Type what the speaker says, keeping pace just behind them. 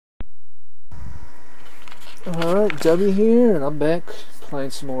Alright, W here, and I'm back playing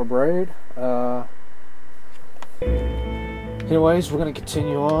some more Braid. Anyways, we're going to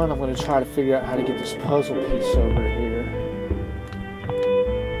continue on. I'm going to try to figure out how to get this puzzle piece over here.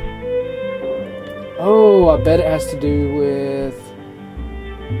 Oh, I bet it has to do with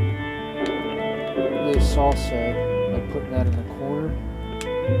this also. Like putting that in the corner.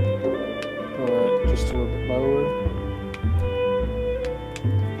 But just a little bit lower.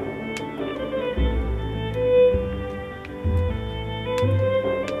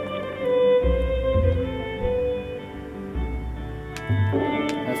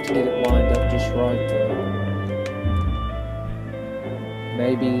 Have to get it lined up just right though.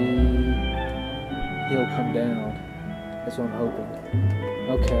 Maybe he'll come down. That's what I'm hoping.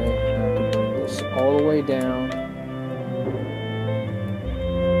 Okay, now I can bring this all the way down.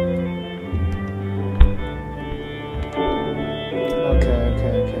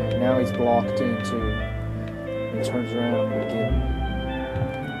 Okay. Now he's blocked in too. When he turns around, I'm gonna get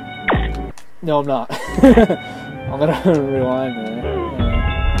him. No, I'm not. I'm gonna rewind that.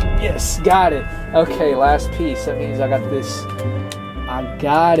 Yes, got it. Okay, last piece. That means I got this. I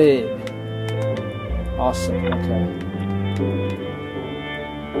got it. Awesome. Okay.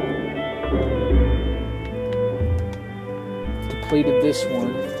 Completed this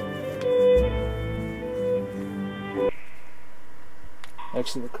one.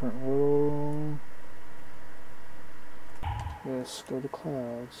 Exit the current world. Yes, go to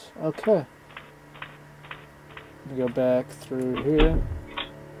clouds. Okay. Go back through here.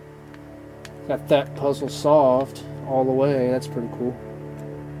 Got that puzzle solved all the way. That's pretty cool.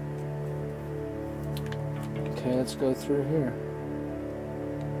 Okay, let's go through here.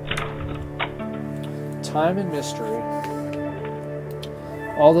 Time and mystery.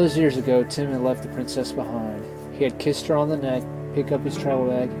 All those years ago, Tim had left the princess behind. He had kissed her on the neck, picked up his travel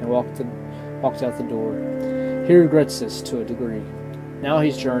bag, and walked out the door. He regrets this to a degree. Now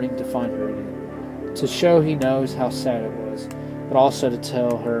he's journeying to find her again. To show he knows how sad it was, but also to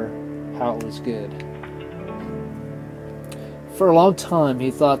tell her how it was good. For a long time, he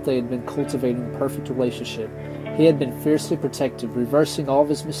thought they had been cultivating a perfect relationship. He had been fiercely protective, reversing all of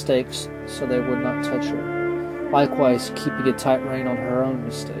his mistakes so they would not touch her. Likewise, keeping a tight rein on her own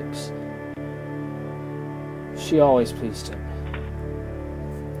mistakes. She always pleased him.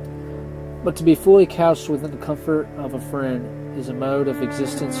 But to be fully couched within the comfort of a friend is a mode of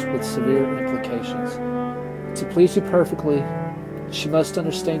existence with severe implications. To please you perfectly, she must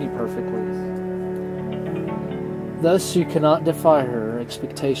understand you perfectly. Thus you cannot defy her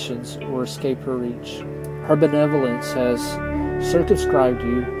expectations or escape her reach. Her benevolence has circumscribed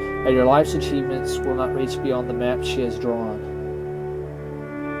you, and your life's achievements will not reach beyond the map she has drawn.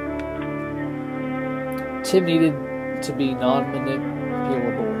 Tim needed to be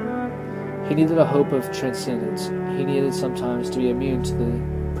non-manipulable. He needed a hope of transcendence. He needed sometimes to be immune to the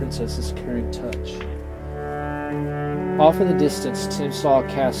princess's caring touch. Off in the distance, Tim saw a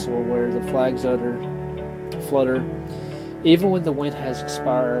castle where the flags flutter, even when the wind has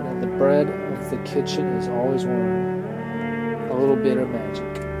expired and the bread of the kitchen is always warm. A little bit of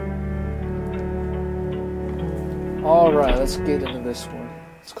magic. Alright, let's get into this one.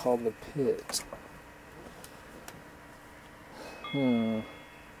 It's called The Pit. Go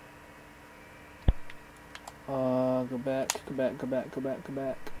back.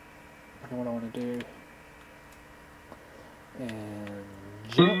 I know what I want to do. And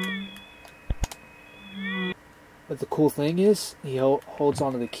jump. But the cool thing is, he holds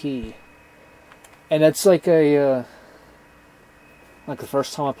onto the key. And that's like a, like the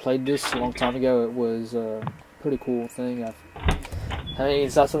first time I played this a long time ago, it was a pretty cool thing. I mean,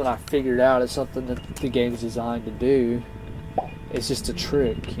 it's not something I figured out, it's something that the game's designed to do. It's just a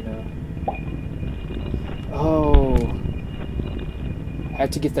trick, you know. Oh, I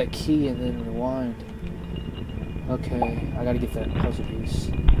have to get that key and then rewind. Okay, I gotta get that puzzle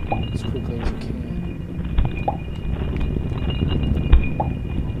piece as quickly as I can.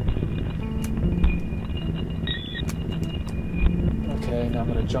 Okay, now I'm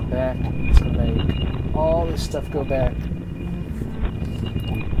gonna jump back. It's gonna make all this stuff go back.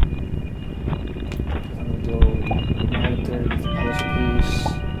 I'm gonna go right there, get the puzzle piece.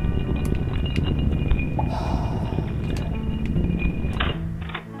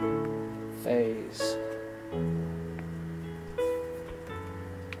 Phase.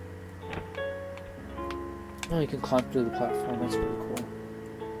 Oh, you can climb through the platform, that's pretty cool.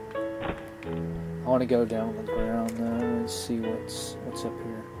 I want to go down on the ground though and see what's up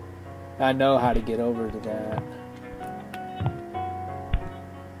here. I know how to get over to that.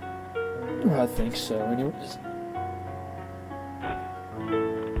 I think so, anyways.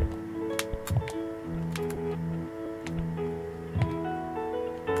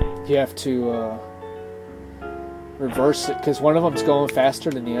 you have to reverse it, because one of them's going faster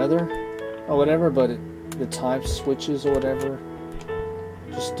than the other or whatever, but the time switches or whatever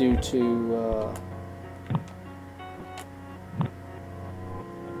just due to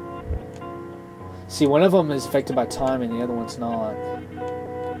see, one of them is affected by time and the other one's not.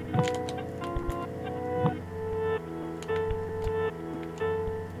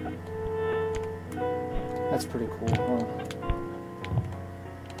 That's pretty cool, huh?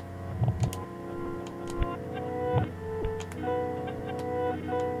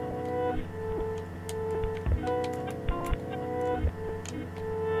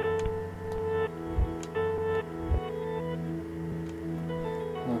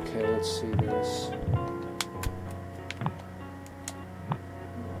 Okay, let's see this.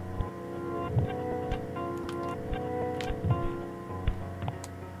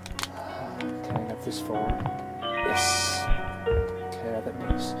 Okay, I got this far. Yes. Okay, that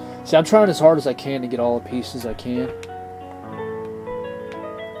means. See, I'm trying as hard as I can to get all the pieces I can.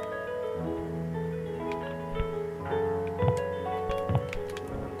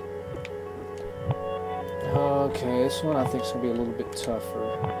 Okay, this one I think is going to be a little bit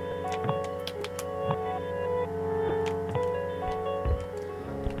tougher.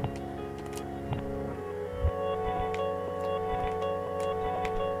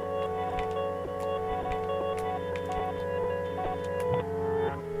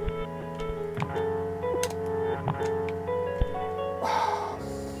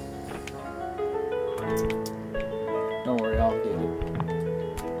 Don't worry, I'll get it.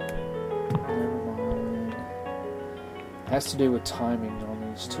 Never mind. It has to do with timing on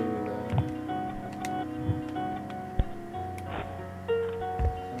these two, though.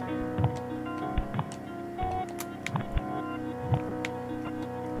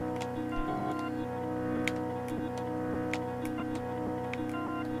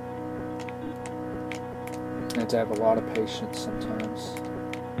 You have to have a lot of patience sometimes.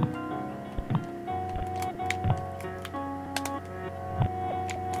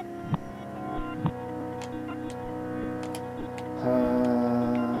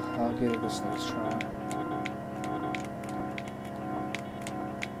 I'll get it this next try.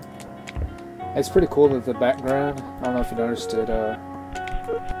 It's pretty cool that the background, I don't know if you noticed it,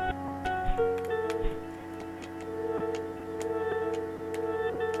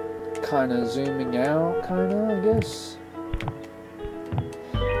 kind of zooming out, kind of, I guess.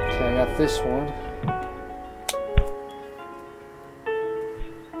 Okay, I got this one.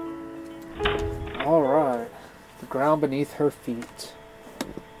 Alright. The ground beneath her feet.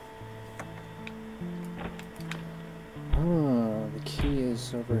 Oh, the key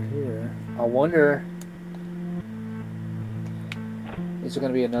is over here. I wonder, is there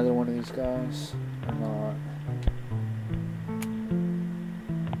going to be another one of these guys or not?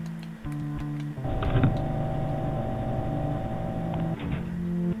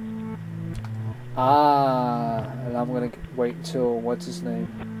 Ah, and I'm going to wait until what's his name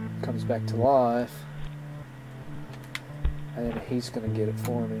comes back to life. And then he's going to get it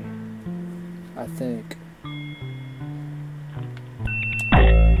for me, I think.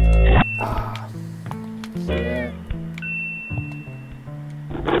 Ah, play that.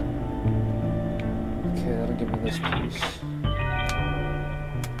 Okay, that'll give me this piece.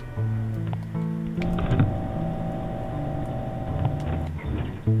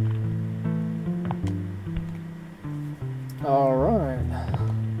 Alright.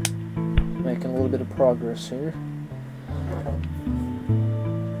 Making a little bit of progress here.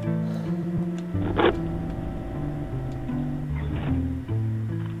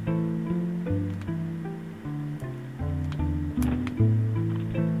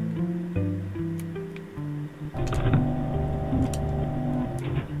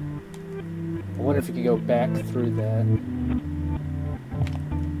 I wonder if you could go back through that.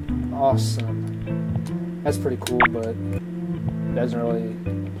 Awesome. That's pretty cool, but it doesn't really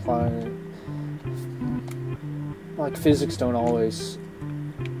apply. Like, physics don't always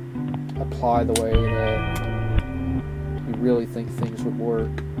apply the way that you really think things would work.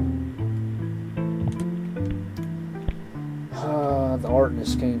 The art in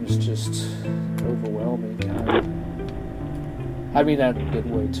this game is just overwhelming, kind of. I mean that in a good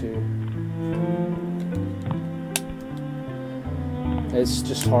way, too. It's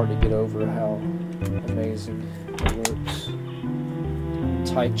just hard to get over how amazing it looks.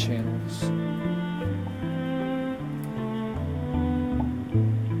 Tight channels.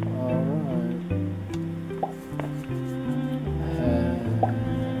 Alright.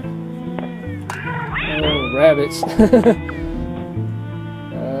 Oh, rabbits.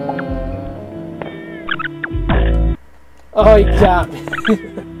 Oh, he got me.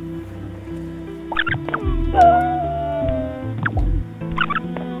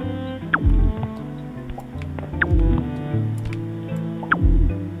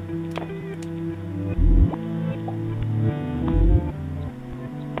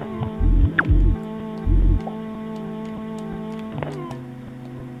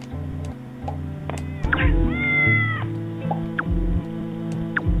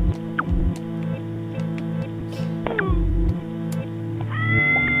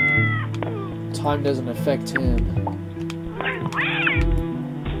 time doesn't affect him.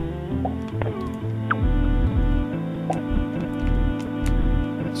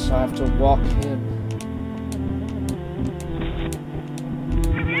 So I have to walk him.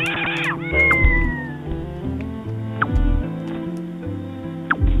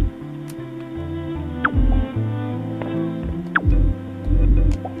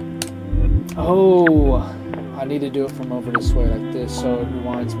 Oh, I need to do it from over this way like this so it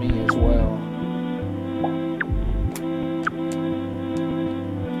reminds me as well.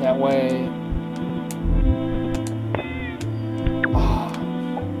 That way.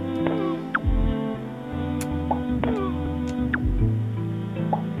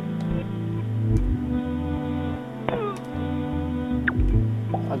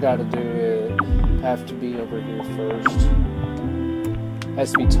 I gotta do it. Have to be over here first.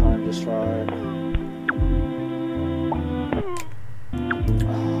 Has to be timed just right.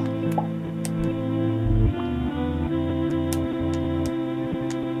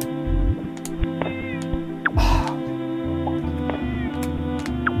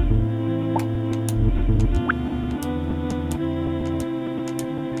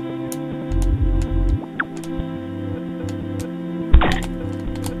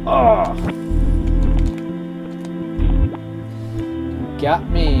 Oh! Got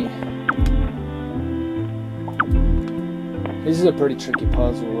me. This is a pretty tricky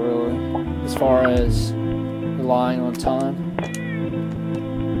puzzle, really, as far as relying on time.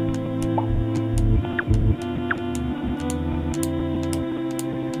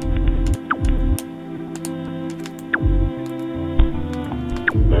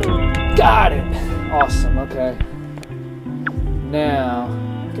 Got it! Awesome, okay. Now,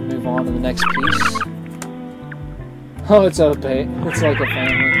 I can move on to the next piece. Oh, it's okay. It's like a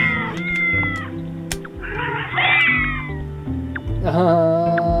family.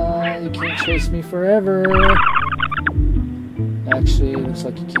 You can't chase me forever. Actually, it looks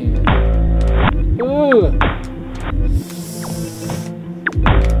like you can. Ooh!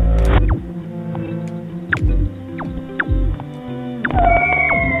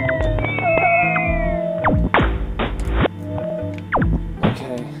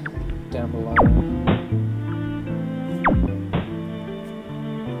 Okay, down below.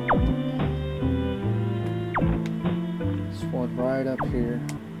 Right up here.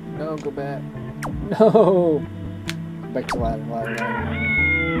 No, go back. No! Go back to ladder, ladder, ladder.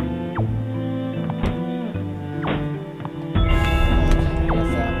 Okay, got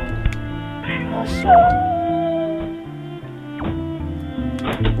that one. Awesome.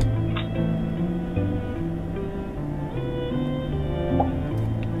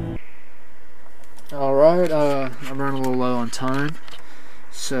 Alright, I'm running a little low on time.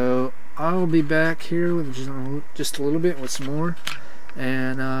 So I'll be back here with just a little bit with some more,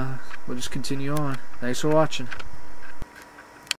 and we'll just continue on. Thanks for watching.